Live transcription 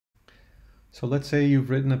So let's say you've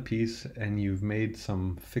written a piece and you've made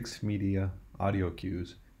some fixed media audio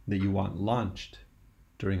cues that you want launched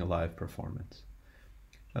during a live performance.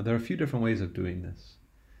 Now, there are a few different ways of doing this.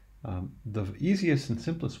 The easiest and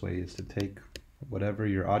simplest way is to take whatever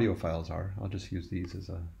your audio files are. I'll just use these as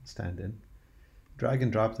a stand-in. Drag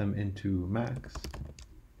and drop them into Max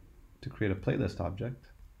to create a playlist object.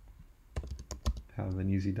 Have an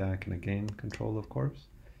easy DAC and a gain control, of course.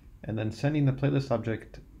 And then sending the playlist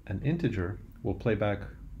object an integer will play back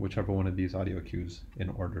whichever one of these audio cues in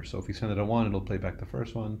order. So if you send it a 1, it'll play back the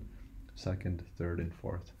first one, second, third, and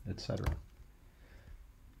fourth, etc.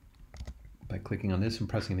 By clicking on this and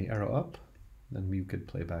pressing the arrow up, then we could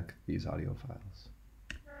play back these audio files.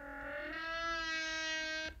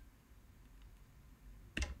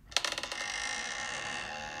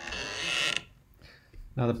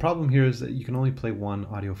 Now the problem here is that you can only play one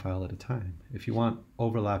audio file at a time. If you want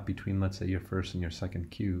overlap between, let's say, your first and your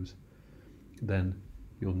second cues, then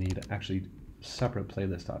you'll need actually separate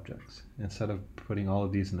playlist objects. Instead of putting all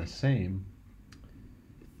of these in the same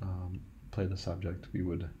playlist object, we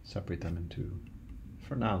would separate them into,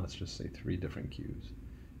 for now, let's just say 3 different cues.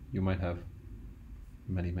 You might have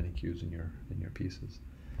many cues in your pieces.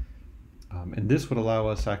 And this would allow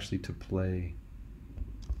us actually to play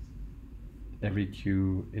every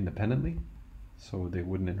cue independently, so they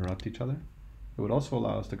wouldn't interrupt each other. It would also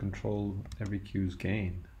allow us to control every cue's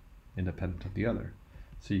gain independent of the other.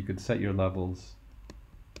 So you could set your levels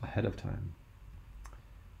ahead of time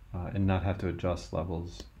and not have to adjust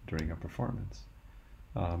levels during a performance.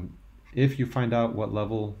 If you find out what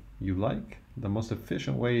level you like, the most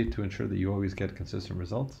efficient way to ensure that you always get consistent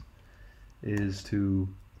results is to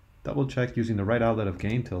double check using the right outlet of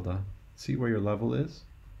gain tilde, see where your level is.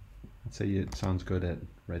 Let's say it sounds good at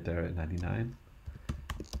right there at 99,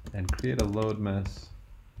 and create a load mess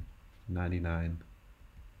 99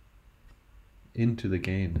 into the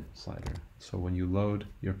gain slider. So when you load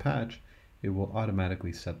your patch, it will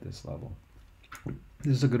automatically set this level.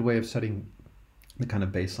 This is a good way of setting the kind of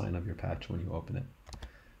baseline of your patch when you open it.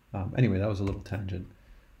 Anyway, that was a little tangent.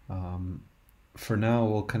 For now,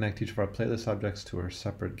 we'll connect each of our playlist objects to our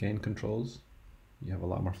separate gain controls. You have a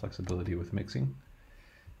lot more flexibility with mixing.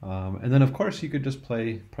 And then of course you could just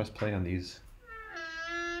press play on these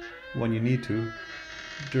when you need to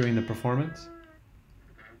during the performance.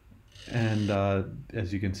 And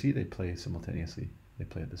as you can see, they play simultaneously. They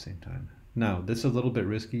play at the same time. Now, this is a little bit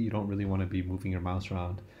risky. You don't really want to be moving your mouse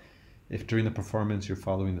around. If during the performance you're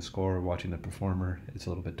following the score or watching the performer, it's a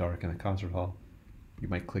little bit dark in the concert hall, you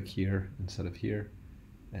might click here instead of here,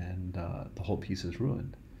 and the whole piece is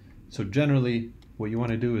ruined. So generally, what you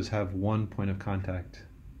want to do is have one point of contact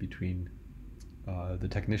between the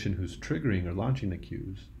technician who's triggering or launching the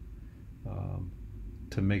cues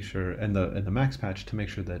to make sure, and the max patch to make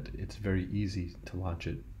sure that it's very easy to launch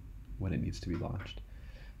it when it needs to be launched.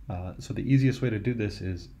 So the easiest way to do this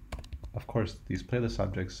is, of course, these playlist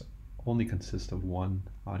objects only consist of one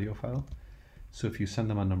audio file. So if you send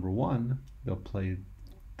them on number 1, they'll play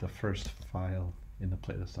the first file in the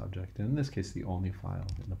playlist object, and in this case, the only file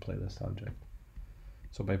in the playlist object.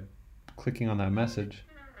 So by clicking on that message,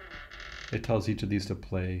 it tells each of these to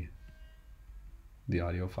play the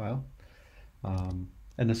audio file.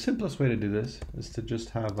 And the simplest way to do this is to just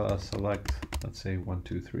have a select, let's say 1,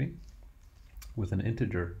 2, 3, with an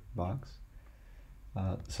integer box.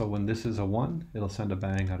 So when this is a 1, it'll send a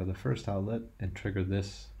bang out of the first outlet and trigger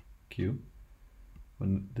this cue.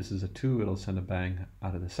 When this is a 2, it'll send a bang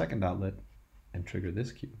out of the second outlet and trigger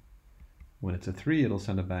this cue. When it's a 3, it'll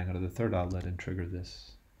send a bang out of the third outlet and trigger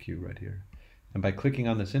this cue right here. And by clicking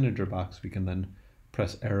on this integer box, we can then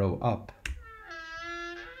press arrow up.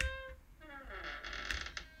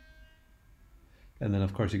 And then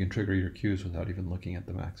of course you can trigger your cues without even looking at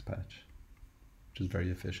the max patch, which is very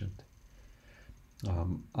efficient.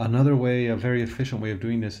 Another way, a very efficient way of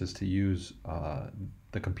doing this is to use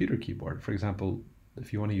the computer keyboard. For example,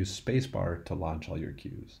 if you want to use spacebar to launch all your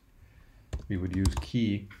cues, we would use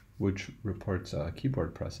key, which reports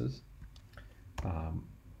keyboard presses.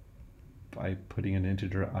 By putting an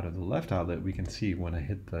integer out of the left outlet, we can see when I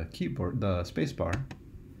hit the keyboard, the spacebar,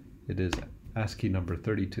 it is ASCII number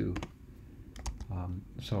 32.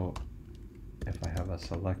 So if I have a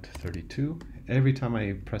select 32, every time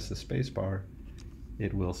I press the spacebar,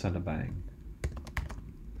 it will send a bang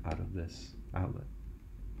out of this outlet.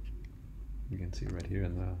 You can see right here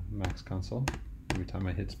in the Max console, every time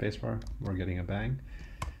I hit spacebar, we're getting a bang.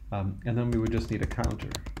 And then we would just need a counter,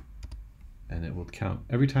 and it will count.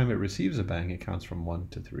 Every time it receives a bang, it counts from 1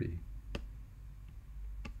 to 3.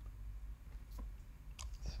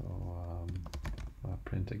 So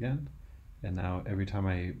print again, And now every time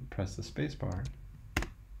I press the space bar,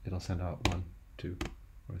 it'll send out 1, 2,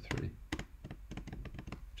 or 3.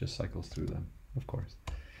 Just cycles through them, of course.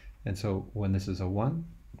 And so when this is a 1,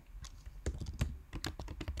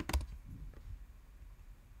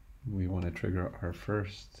 we want to trigger our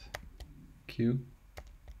first cue.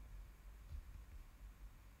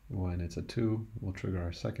 When it's a 2, we'll trigger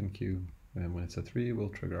our second cue. And when it's a 3, we'll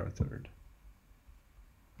trigger our third.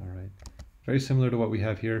 All right. Very similar to what we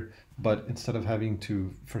have here, but instead of having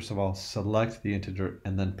to, first of all, select the integer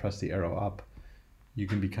and then press the arrow up, you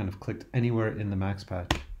can be kind of clicked anywhere in the max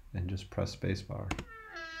patch and just press spacebar.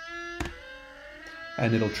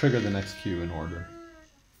 And it'll trigger the next cue in order.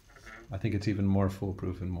 I think it's even more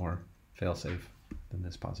foolproof and more fail-safe than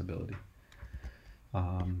this possibility.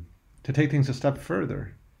 To take things a step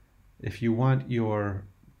further, if you want your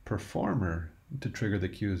performer to trigger the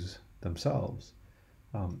cues themselves,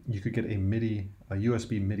 you could get a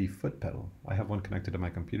USB Midi foot pedal. I have one connected to my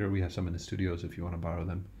computer. We have some in the studios if you want to borrow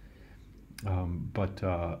them. But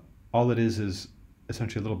all it is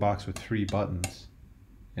essentially a little box with 3 buttons,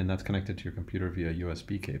 and that's connected to your computer via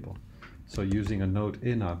USB cable. So using a note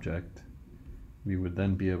in object, we would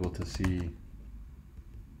then be able to see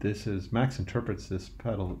Max interprets this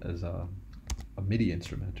pedal as a Midi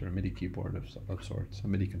instrument or a Midi keyboard of sorts, a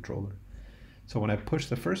Midi controller. So when I push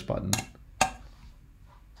the first button,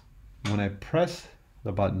 when I press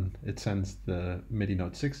the button, it sends the MIDI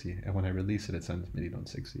note 60, and when I release it, it sends MIDI note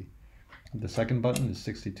 60. The second button is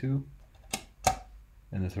 62,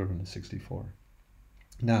 and the third one is 64.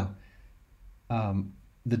 Now,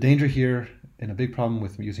 the danger here, and a big problem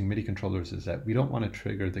with using MIDI controllers, is that we don't want to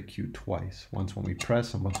trigger the cue twice, once when we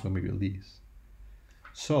press and once when we release.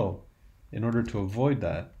 So, in order to avoid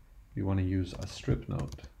that, we want to use a strip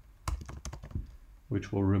note,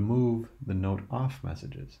 which will remove the note off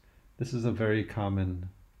messages. This is a very common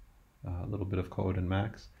little bit of code in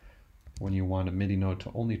Max when you want a MIDI note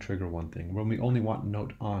to only trigger one thing, when we only want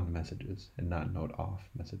note on messages and not note off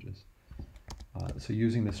messages. So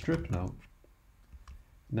using the strip note,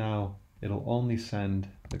 now it'll only send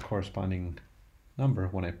the corresponding number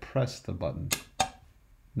when I press the button,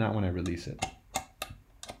 not when I release it.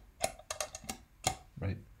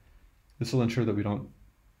 Right? This will ensure that we don't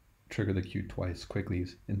trigger the cue twice quickly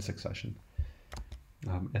in succession.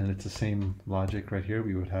 And it's the same logic right here.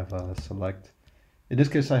 We would have a select. In this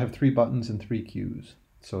case, I have 3 buttons and 3 cues.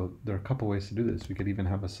 So there are a couple ways to do this. We could even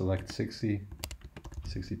have a select 60,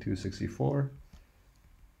 62, 64.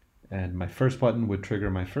 And my first button would trigger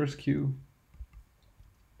my first cue,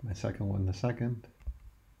 my second one the second,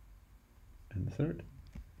 and the third.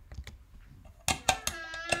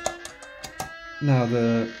 Now,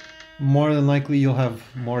 more than likely you'll have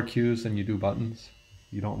more cues than you do buttons.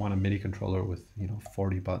 You don't want a MIDI controller with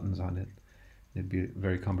 40 buttons on it. It'd be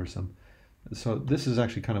very cumbersome. So this is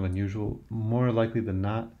actually kind of unusual. More likely than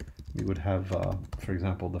not, we would have, for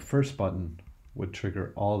example, the first button would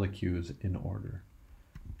trigger all the cues in order.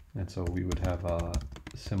 And so we would have a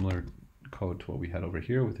similar code to what we had over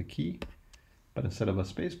here with a key, but instead of a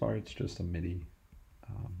spacebar, it's just a MIDI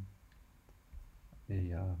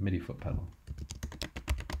foot pedal.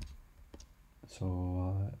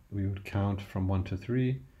 So we would count from 1 to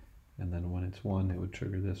 3, and then when it's 1, it would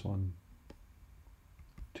trigger this 1,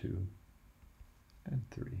 2, and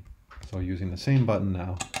 3. So using the same button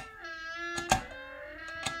now.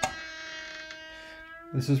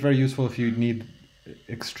 This is very useful if you need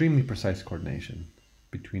extremely precise coordination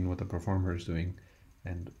between what the performer is doing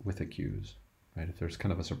and with the cues. Right? If there's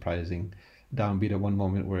kind of a surprising downbeat at one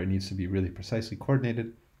moment where it needs to be really precisely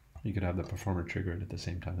coordinated, you could have the performer trigger it at the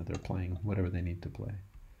same time that they're playing whatever they need to play.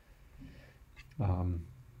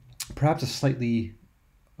 Perhaps a slightly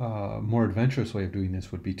more adventurous way of doing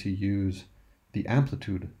this would be to use the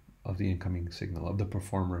amplitude of the incoming signal, of the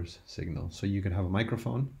performer's signal. So you could have a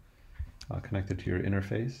microphone connected to your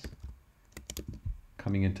interface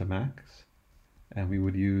coming into Max, and we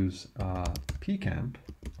would use pcamp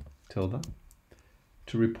tilde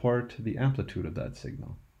to report the amplitude of that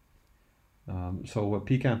signal. So what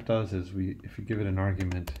pcamp does is if we give it an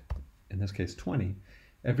argument, in this case 20,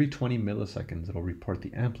 every 20 milliseconds it'll report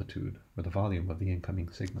the amplitude or the volume of the incoming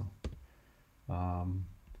signal.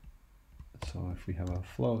 So if we have a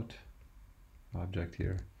float object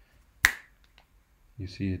here, you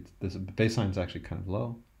see the baseline is actually kind of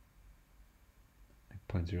low,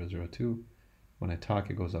 like 0.002. When I talk,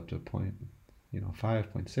 it goes up to 5,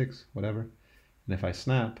 0.6, whatever. And if I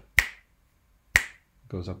snap, it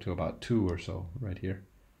goes up to about 2 or so right here,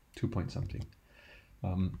 2 point something.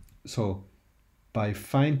 So by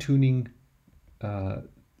fine-tuning,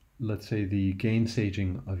 let's say, the gain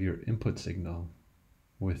staging of your input signal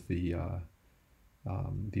with the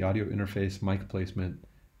the audio interface, mic placement,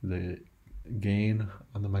 the gain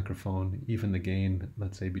on the microphone, even the gain,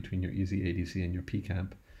 let's say between your easy ADC and your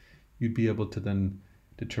P-Camp, you'd be able to then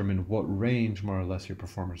determine what range more or less your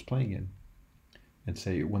performer is playing in. And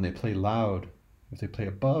say when they play loud, if they play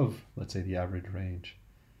above, let's say the average range,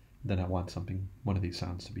 then I want one of these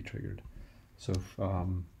sounds to be triggered. So if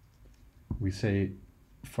we say,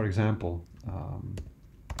 for example,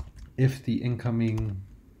 if the incoming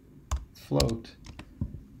float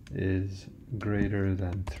is greater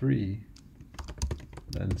than 3,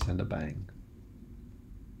 then send a bang.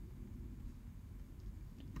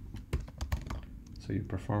 So your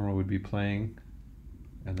performer would be playing,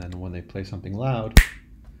 and then when they play something loud,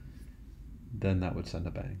 then that would send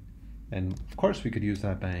a bang. And of course we could use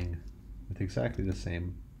that bang with exactly the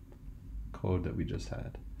same code that we just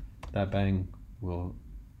had. That bang will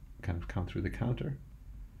kind of come through the counter,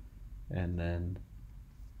 and then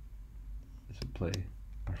this would play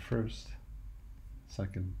our first,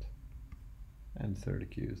 second, and third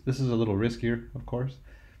cues. This is a little riskier, of course,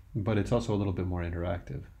 but it's also a little bit more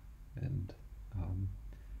interactive. And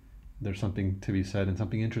there's something to be said and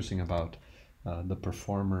something interesting about the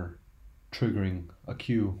performer triggering a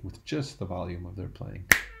cue with just the volume of their playing.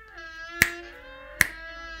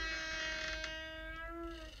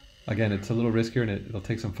 Again, it's a little riskier and it'll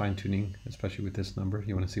take some fine tuning, especially with this number.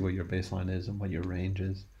 You want to see what your baseline is and what your range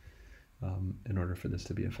is in order for this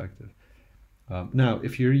to be effective. Now,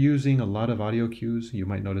 if you're using a lot of audio cues, you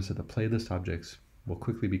might notice that the playlist objects will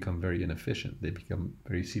quickly become very inefficient. They become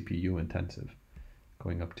very CPU intensive,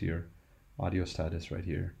 going up to your audio status right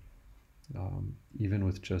here. Even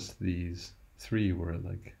with just these 3, we're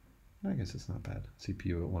like, I guess it's not bad,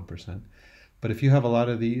 CPU at 1%. But if you have a lot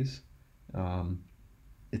of these,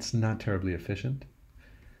 it's not terribly efficient.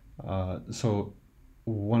 So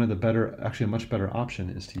one of the better, actually a much better option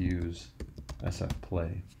is to use SF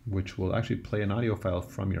Play, which will actually play an audio file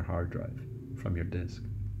from your hard drive, from your disk.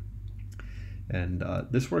 And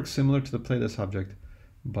this works similar to the playlist object,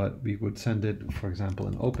 but we would send it, for example,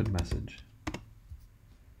 an open message.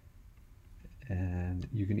 And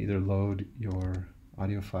you can either load your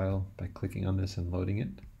audio file by clicking on this and loading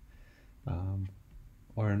it.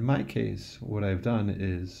 Or in my case, what I've done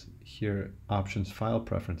is here, Options, File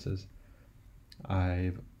Preferences.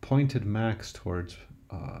 I've pointed Max towards,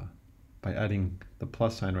 by adding the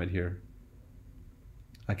plus sign right here,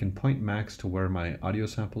 I can point Max to where my audio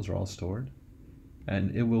samples are all stored,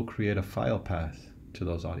 and it will create a file path to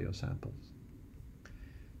those audio samples.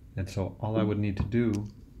 And so all I would need to do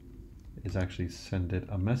is actually send it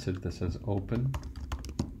a message that says open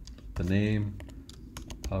the name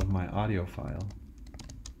of my audio file.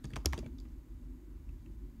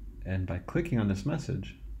 And by clicking on this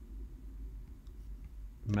message,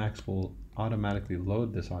 Max will automatically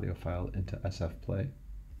load this audio file into SF Play.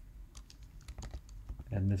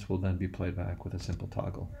 And this will then be played back with a simple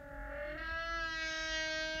toggle.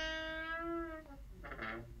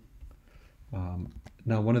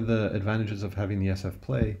 Now, one of the advantages of having the SF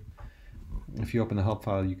Play, if you open the help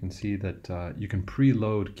file, you can see that you can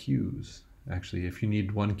preload cues. Actually, if you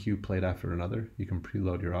need one cue played after another, you can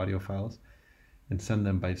preload your audio files and send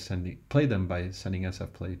them by play them by sending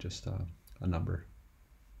SF Play just a number.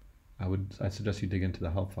 I suggest you dig into the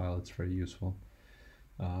help file. It's very useful.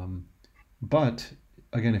 But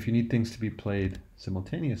again, if you need things to be played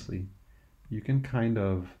simultaneously, you can kind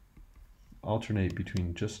of alternate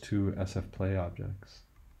between just 2 SF Play objects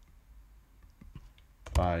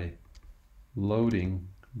by loading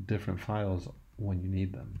different files when you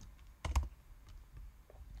need them.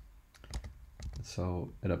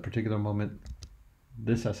 So at a particular moment,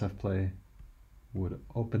 this SF Play would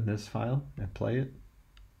open this file and play it.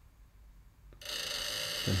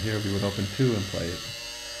 Then here we would open 2 and play it.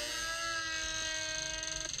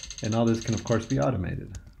 And all this can of course be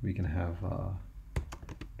automated. We can have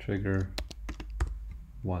trigger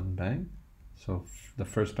 1 bang. So the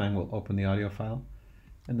first bang will open the audio file,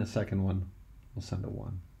 and the second one will send a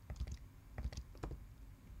 1.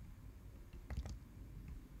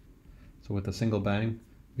 So with a single bang,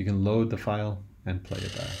 we can load the file and play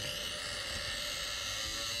it back.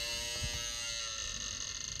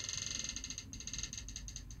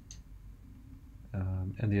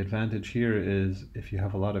 And the advantage here is if you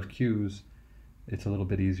have a lot of cues, it's a little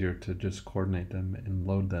bit easier to just coordinate them and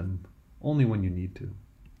load them only when you need to.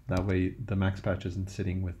 That way the max patch isn't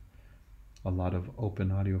sitting with a lot of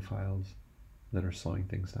open audio files that are slowing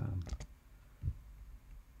things down.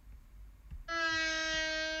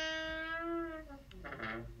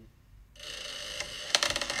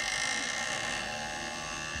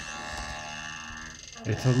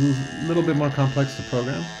 It's a little bit more complex to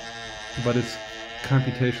program, but it's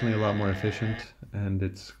computationally a lot more efficient, and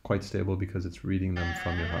it's quite stable because it's reading them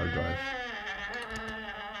from your hard drive.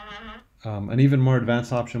 An even more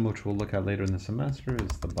advanced option, which we'll look at later in the semester,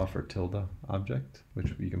 is the buffer tilde object,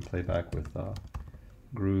 which you can play back with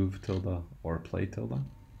groove tilde or play tilde.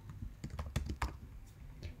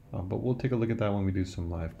 But we'll take a look at that when we do some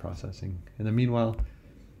live processing. In the meanwhile,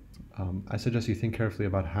 I suggest you think carefully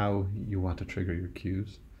about how you want to trigger your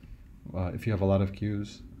cues. If you have a lot of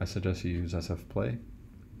cues, I suggest you use sfplay.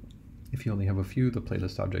 If you only have a few, the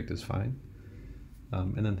playlist object is fine.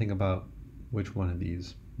 And then think about which one of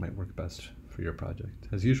these might work best for your project.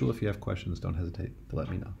 As usual, if you have questions, don't hesitate to let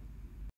me know.